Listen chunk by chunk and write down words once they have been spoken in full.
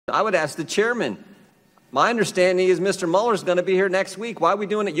I would ask the chairman. My understanding is Mr. Mueller's going to be here next week. Why are we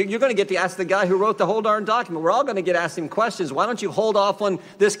doing it? You're going to get to ask the guy who wrote the whole darn document. We're all going to get asked him questions. Why don't you hold off on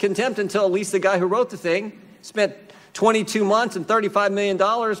this contempt until at least the guy who wrote the thing spent 22 months and $35 million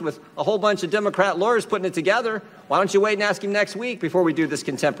with a whole bunch of Democrat lawyers putting it together? Why don't you wait and ask him next week before we do this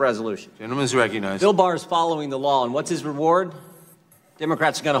contempt resolution? Gentleman's recognized. Bill Barr is following the law, and what's his reward?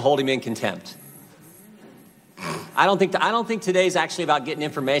 Democrats are going to hold him in contempt. I don't think today's actually about getting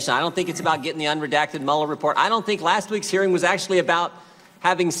information. I don't think it's about getting the unredacted Mueller report. I don't think last week's hearing was actually about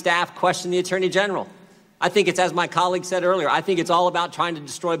having staff question the Attorney General. I think it's, as my colleague said earlier, I think it's all about trying to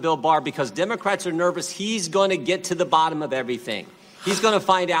destroy Bill Barr because Democrats are nervous he's going to get to the bottom of everything. He's going to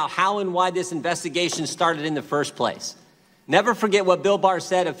find out how and why this investigation started in the first place. Never forget what Bill Barr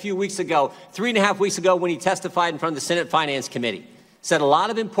said a few weeks ago, 3.5 weeks ago, when he testified in front of the Senate Finance Committee. Said a lot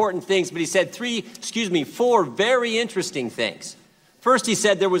of important things, but he said four very interesting things. First, he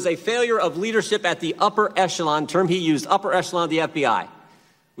said there was a failure of leadership at the upper echelon, term he used, upper echelon of the FBI.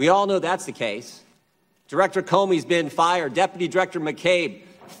 We all know that's the case. Director Comey's been fired. Deputy Director McCabe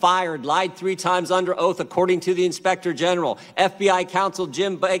fired, lied 3 times under oath, according to the Inspector General. FBI counsel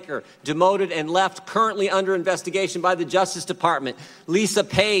Jim Baker demoted and left, currently under investigation by the Justice Department. Lisa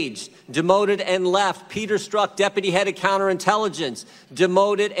Page demoted and left. Peter Strzok, deputy head of counterintelligence,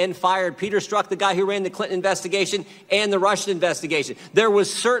 demoted and fired. Peter Strzok, the guy who ran the Clinton investigation and the Russian investigation. There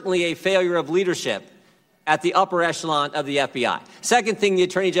was certainly a failure of leadership at the upper echelon of the FBI. Second thing the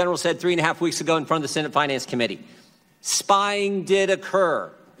Attorney General said 3.5 weeks ago in front of the Senate Finance Committee. Spying did occur.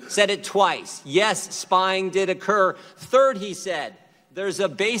 Said it twice. Yes, spying did occur. Third, he said, there's a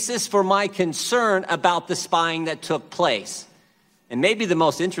basis for my concern about the spying that took place. And maybe the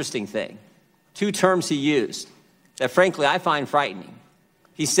most interesting thing, 2 terms he used that, frankly, I find frightening.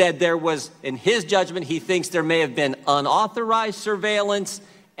 He said there was, in his judgment, he thinks there may have been unauthorized surveillance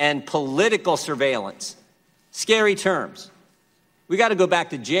and political surveillance. Scary terms. We got to go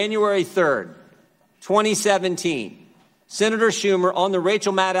back to January 3rd, 2017. Senator Schumer on the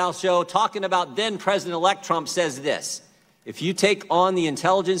Rachel Maddow show talking about then President-elect Trump says this: if you take on the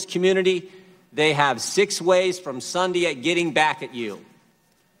intelligence community, they have 6 ways from Sunday at getting back at you.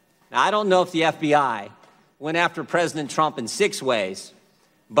 Now, I don't know if the FBI went after President Trump in 6 ways,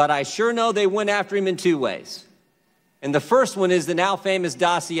 but I sure know they went after him in 2 ways. And the first one is the now famous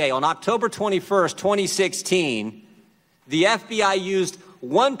dossier. On October 21st, 2016, the FBI used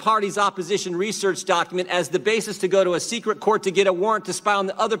one party's opposition research document as the basis to go to a secret court to get a warrant to spy on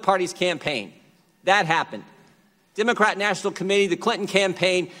the other party's campaign. That happened. Democrat National Committee, the Clinton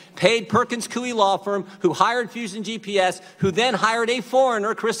campaign, paid Perkins Coie law firm, who hired Fusion GPS, who then hired a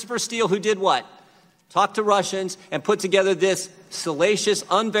foreigner, Christopher Steele, who did what? Talked to Russians and put together this salacious,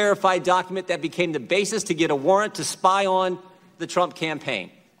 unverified document that became the basis to get a warrant to spy on the Trump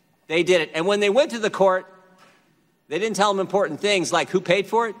campaign. They did it. And when they went to the court, they didn't tell them important things like who paid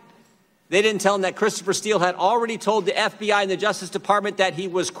for it. They didn't tell them that Christopher Steele had already told the FBI and the Justice Department that he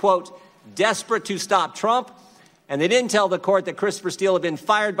was, quote, desperate to stop Trump. And they didn't tell the court that Christopher Steele had been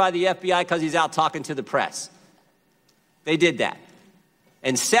fired by the FBI because he's out talking to the press. They did that.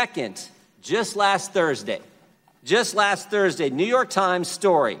 And second, just last Thursday, New York Times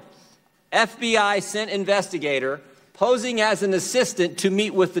story, FBI sent investigator posing as an assistant to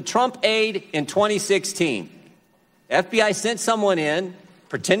meet with the Trump aide in 2016. FBI sent someone in,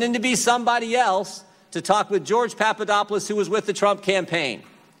 pretending to be somebody else, to talk with George Papadopoulos, who was with the Trump campaign.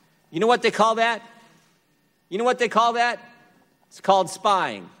 You know what they call that? It's called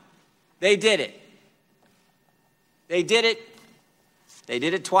spying. They did it. They did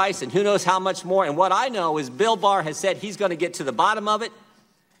it twice, and who knows how much more. And what I know is Bill Barr has said he's going to get to the bottom of it.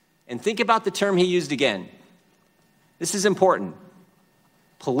 And think about the term he used again. This is important.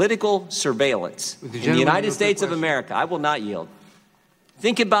 Political surveillance in the United States of America. I will not yield.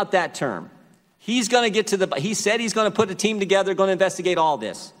 Think about that term. He's going to get he said he's going to put a team together, going to investigate all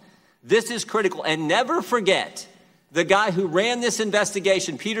this. This is critical. And never forget the guy who ran this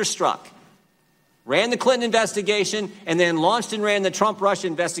investigation, Peter Strzok, ran the Clinton investigation and then launched and ran the Trump-Russia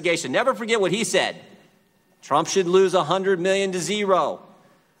investigation. Never forget what he said. Trump should lose $100 million to zero.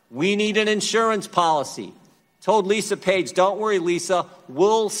 We need an insurance policy. Told Lisa Page, don't worry, Lisa,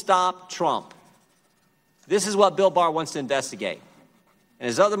 we'll stop Trump. This is what Bill Barr wants to investigate. And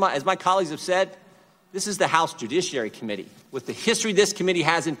as my colleagues have said, this is the House Judiciary Committee, with the history this committee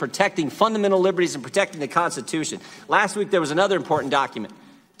has in protecting fundamental liberties and protecting the Constitution. Last week, there was another important document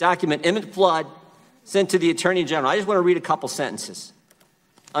Emmett Flood, sent to the Attorney General. I just want to read a couple sentences.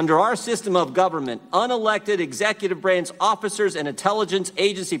 Under our system of government, unelected executive branch officers and intelligence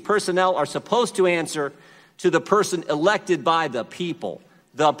agency personnel are supposed to answer to the person elected by the people.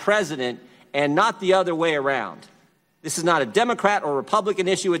 the president and not the other way around. This is not a Democrat or Republican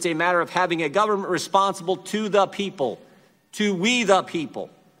issue. It's a matter of having a government responsible to the people, to we the people.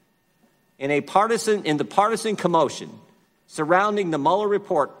 In the partisan commotion surrounding the Mueller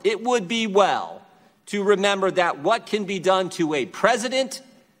report, it would be well to remember that what can be done to a president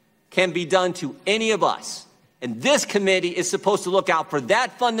can be done to any of us. And this committee is supposed to look out for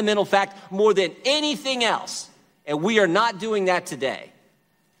that fundamental fact more than anything else. And we are not doing that today.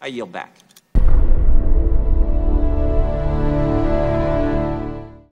 I yield back.